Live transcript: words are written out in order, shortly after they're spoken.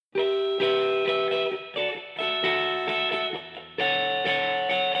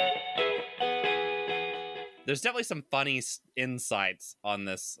there's definitely some funny insights on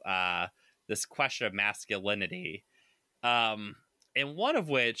this this question of masculinity. And one of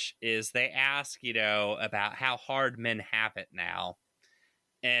which is they ask, about how hard men have it now.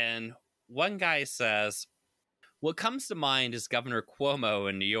 And one guy says, what comes to mind is Governor Cuomo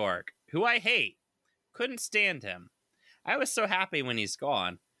in New York, who I hate. Couldn't stand him. I was so happy when he's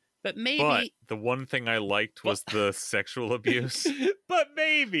gone. But the one thing I liked was the sexual abuse. But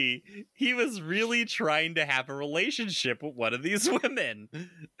maybe he was really trying to have a relationship with one of these women.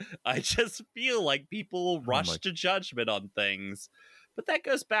 I just feel like people rush to judgment on things. But that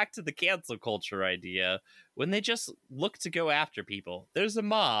goes back to the cancel culture idea. When they just look to go after people, there's a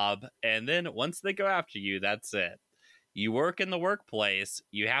mob, and then once they go after you, that's it. You work in the workplace,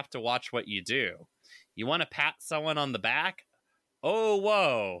 you have to watch what you do. You want to pat someone on the back? Oh,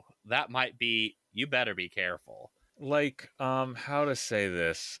 whoa, that might be, you better be careful. Like, how to say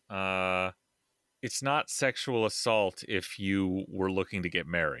this? It's not sexual assault if you were looking to get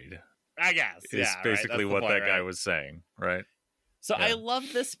married. I guess, is basically what that guy was saying, right? So I love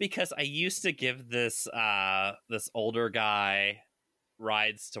this because I used to give this this older guy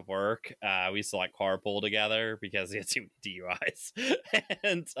rides to work. We used to like carpool together because he had too many DUIs,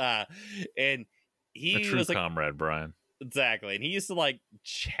 and he a true was like, comrade, Brian. Exactly, and he used to like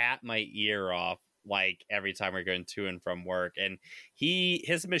chat my ear off like every time we are going to and from work. And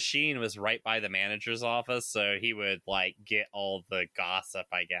his machine was right by the manager's office, so he would like get all the gossip,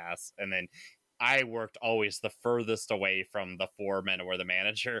 I guess, and then I worked always the furthest away from the foreman or the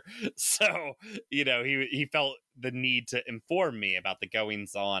manager. So, he felt the need to inform me about the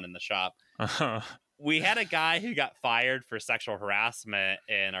goings on in the shop. Uh-huh. We had a guy who got fired for sexual harassment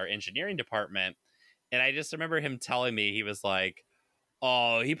in our engineering department. And I just remember him telling me, he was like,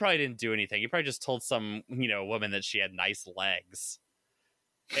 oh, he probably didn't do anything. He probably just told some, woman that she had nice legs.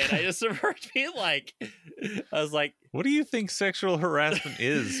 And I just remember being like, I was like, what do you think sexual harassment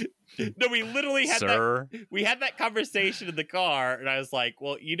is? No, we literally had that conversation in the car, and I was like,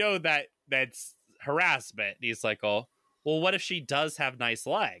 well, that's harassment. And he's like, oh, well, what if she does have nice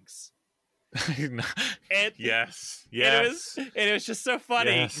legs? And yes. And it was just so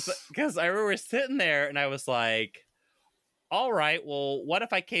funny because I remember sitting there and I was like, all right, well, what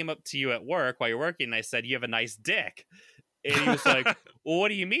if I came up to you at work while you're working and I said, you have a nice dick? And he was like, well, what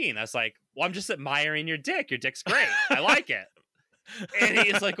do you mean? I was like, well, I'm just admiring your dick. Your dick's great. I like it. And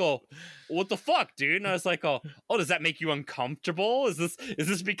he's like, oh, what the fuck, dude? And I was like, oh, does that make you uncomfortable? Is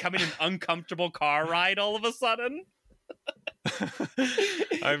this becoming an uncomfortable car ride all of a sudden?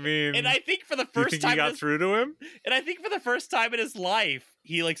 I mean, and I think for the first time he got through to him, and I think for the first time in his life,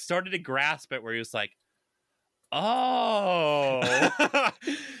 he like started to grasp it, where he was like, oh,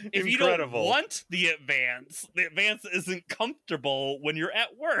 if you don't want the advance isn't comfortable when you're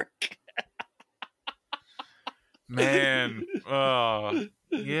at work. Man,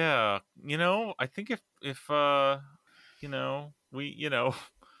 yeah, I think if we,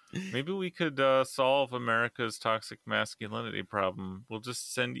 maybe we could solve America's toxic masculinity problem. We'll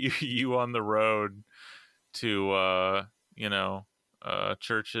just send you on the road to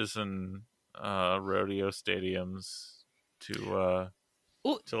churches and rodeo stadiums to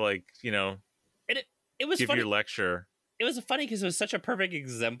like, it was give funny. your lecture. It was funny because it was such a perfect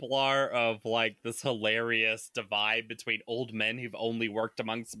exemplar of like this hilarious divide between old men who've only worked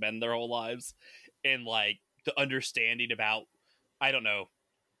amongst men their whole lives and like the understanding about, I don't know,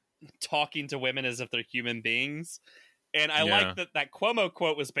 talking to women as if they're human beings. And I like that Cuomo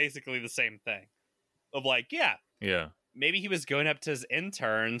quote was basically the same thing of like, yeah, maybe he was going up to his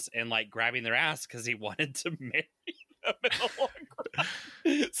interns and like grabbing their ass because he wanted to marry them in the long run.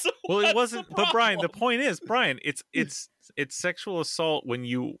 So well, it wasn't. But Brian, the point is, it's sexual assault when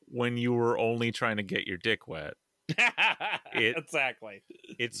you were only trying to get your dick wet. Exactly.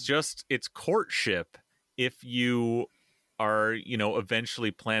 It's courtship if you are,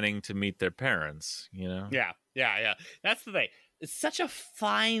 eventually planning to meet their parents, Yeah. That's the thing. It's such a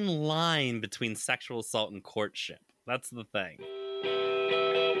fine line between sexual assault and courtship. That's the thing.